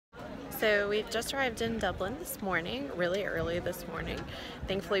So we've just arrived in Dublin this morning, really early this morning.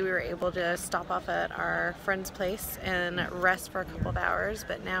 Thankfully we were able to stop off at our friend's place and rest for a couple of hours,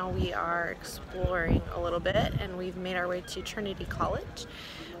 but now we are exploring a little bit and we've made our way to Trinity College.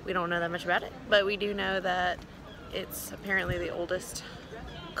 We don't know that much about it, but we do know that it's apparently the oldest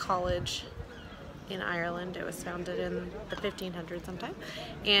college in Ireland. It was founded in the 1500s sometime,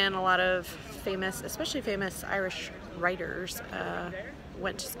 and a lot of famous, especially famous Irish writers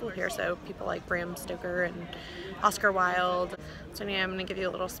went to school here, so people like Bram Stoker and Oscar Wilde. So anyway, I'm going to give you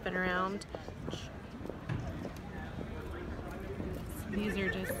a little spin around. These are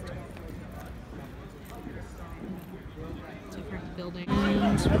just different buildings,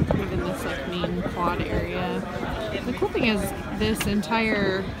 even this like main quad area. The cool thing is this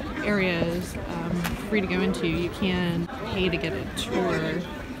entire area is free to go into. You can pay to get a tour,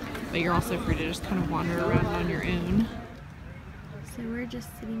 but you're also free to just kind of wander around on your own. So we're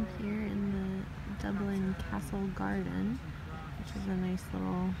just sitting here in the Dublin Castle Garden, which is a nice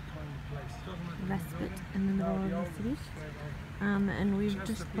little respite in the middle of the city. And we've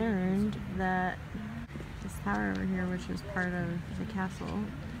just learned that this tower over here, which is part of the castle,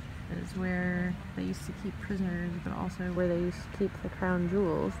 is where they used to keep prisoners, but also where they used to keep the crown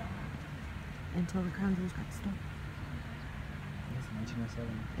jewels until the crown jewels got stolen.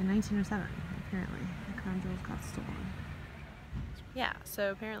 In 1907, apparently, the crown jewels got stolen. Yeah,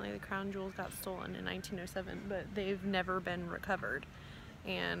 so apparently the crown jewels got stolen in 1907, but they've never been recovered.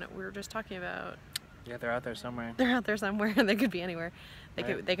 And we were just talking about... Yeah, they're out there somewhere. They're out there somewhere, and they could be anywhere.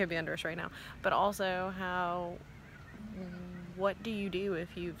 Right. They could be under us right now. But also how... What do you do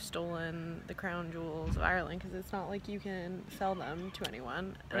if you've stolen the crown jewels of Ireland? Because it's not like you can sell them to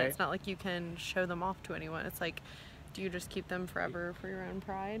anyone, and Right. it's not like you can show them off to anyone. It's like, do you just keep them forever for your own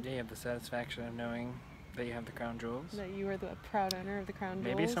pride? Yeah, you have the satisfaction of knowing that you have the crown jewels. That you are the proud owner of the crown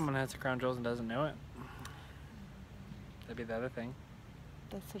jewels? Maybe someone has the crown jewels and doesn't know it. That'd be the other thing.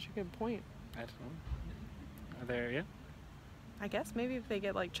 That's such a good point. I don't know. Are there, yeah? I guess maybe if they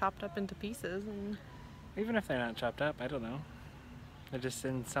get like chopped up into pieces and... Even if they're not chopped up, I don't know. They're just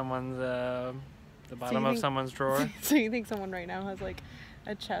in someone's, the bottom of someone's drawer. So you think someone right now has like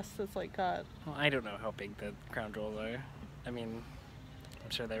a chest that's like got... Well, I don't know how big the crown jewels are. I mean, I'm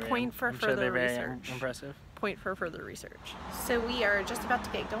sure they're Point for further research. Impressive. Point for further research. So we are just about to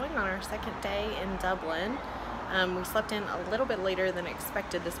get going on our second day in Dublin. We slept in a little bit later than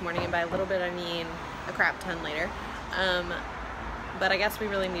expected this morning, and by a little bit I mean a crap ton later. But I guess we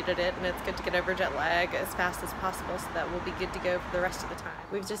really needed it, and it's good to get over jet lag as fast as possible so that we'll be good to go for the rest of the time.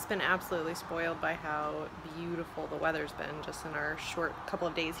 We've just been absolutely spoiled by how beautiful the weather's been just in our short couple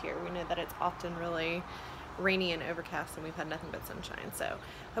of days here. We know that it's often really rainy and overcast, and we've had nothing but sunshine. So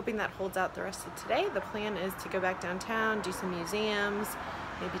hoping that holds out the rest of today. The plan is to go back downtown, do some museums,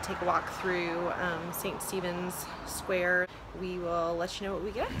 maybe take a walk through St. Stephen's Square. We will let you know what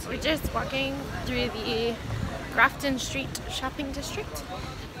we get. We're just walking through the Grafton Street shopping district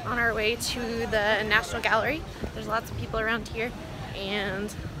on our way to the National Gallery. There's lots of people around here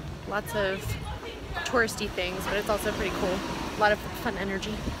and lots of touristy things, but it's also pretty cool. A lot of fun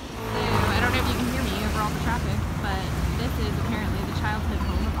energy. So I don't know if you can hear me over all the traffic, but this is apparently the childhood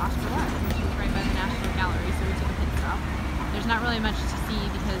home of Oscar Wilde, which is right by the National Gallery, so we took a pit stop. There's not really much to see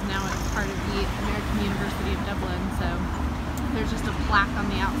because now it's part of the American University of Dublin, so there's just a plaque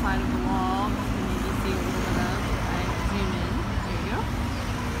on the outside of the wall. You need to see a little bit of. I zoom in. There you go.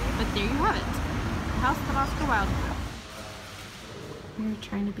 But there you have it. The house that Oscar Wilde built. We're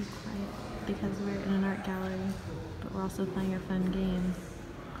trying to be quiet because we're in an art gallery, but we're also playing a fun game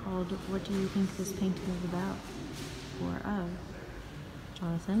called What Do You Think This Painting Is About? Or of.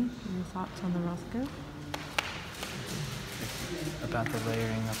 Jonathan, your thoughts on the Roscoe? About the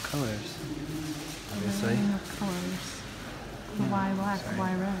layering of colors, obviously. The layering of colors. Why black?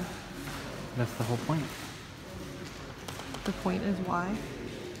 Why red? That's the whole point. The point is why?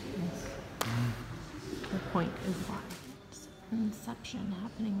 Yes. The point is why. It's inception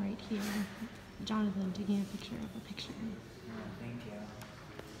happening right here. Jonathan taking a picture of a picture. Thank you.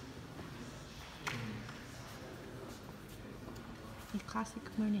 A classic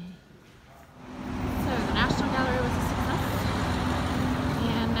Monet. So the National Gallery was a success.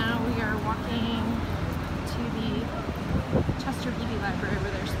 And now we are walking to the Chester Beatty Library,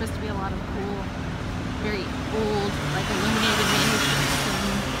 where there's supposed to be a lot of cool, very old, like illuminated manuscripts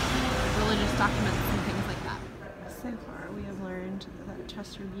and religious documents and things like that. So far we have learned that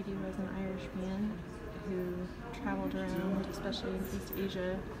Chester Beatty was an Irish man who traveled around, especially in East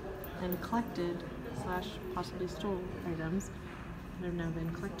Asia, and collected / possibly stole items that have now been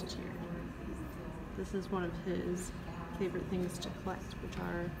collected here. This is one of his favorite things to collect, which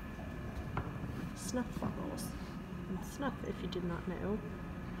are snuff bottles. And snuff, if you did not know,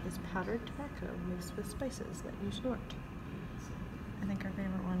 is powdered tobacco mixed with spices that you snort. I think our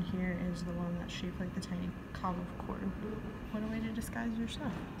favorite one here is the one that's shaped like the tiny cob of corn. What a way to disguise your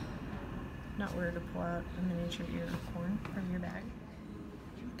stuff. Not where to pull out a miniature ear of corn from your bag.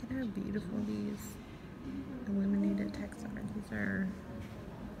 Look at how beautiful these illuminated texts are. These are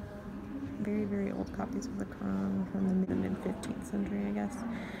very, very old copies of the Quran from the mid-15th century, I guess.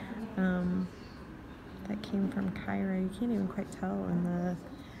 That came from Cairo. You can't even quite tell in the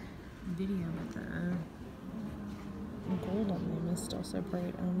video, but the gold on them is still so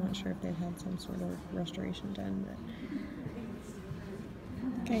bright. I'm not sure if they've had some sort of restoration done, but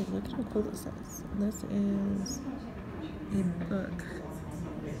okay, look at how cool this is. This is a book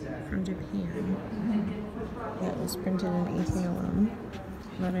from Japan that was printed in 1811.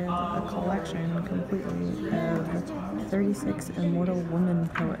 That is a collection completely of 36 immortal women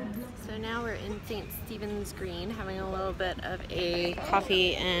poets. So now we're in St. Stephen's Green having a little bit of a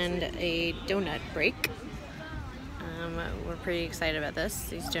coffee and a donut break. We're pretty excited about this.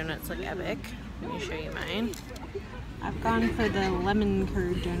 These donuts look epic. Let me show you mine. I've gone for the lemon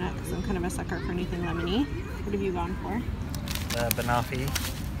curd donut because I'm kind of a sucker for anything lemony. What have you gone for? The banoffee.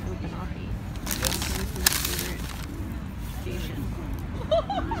 Oh, banoffee. Yes. Station.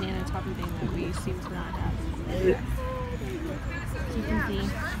 Banana toppy thing that we seem to not have. So you can see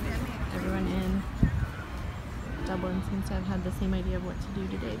everyone in Dublin seems to have had the same idea of what to do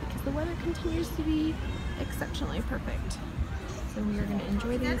today because the weather continues to be exceptionally perfect. So we are going to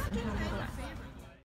enjoy these and have a little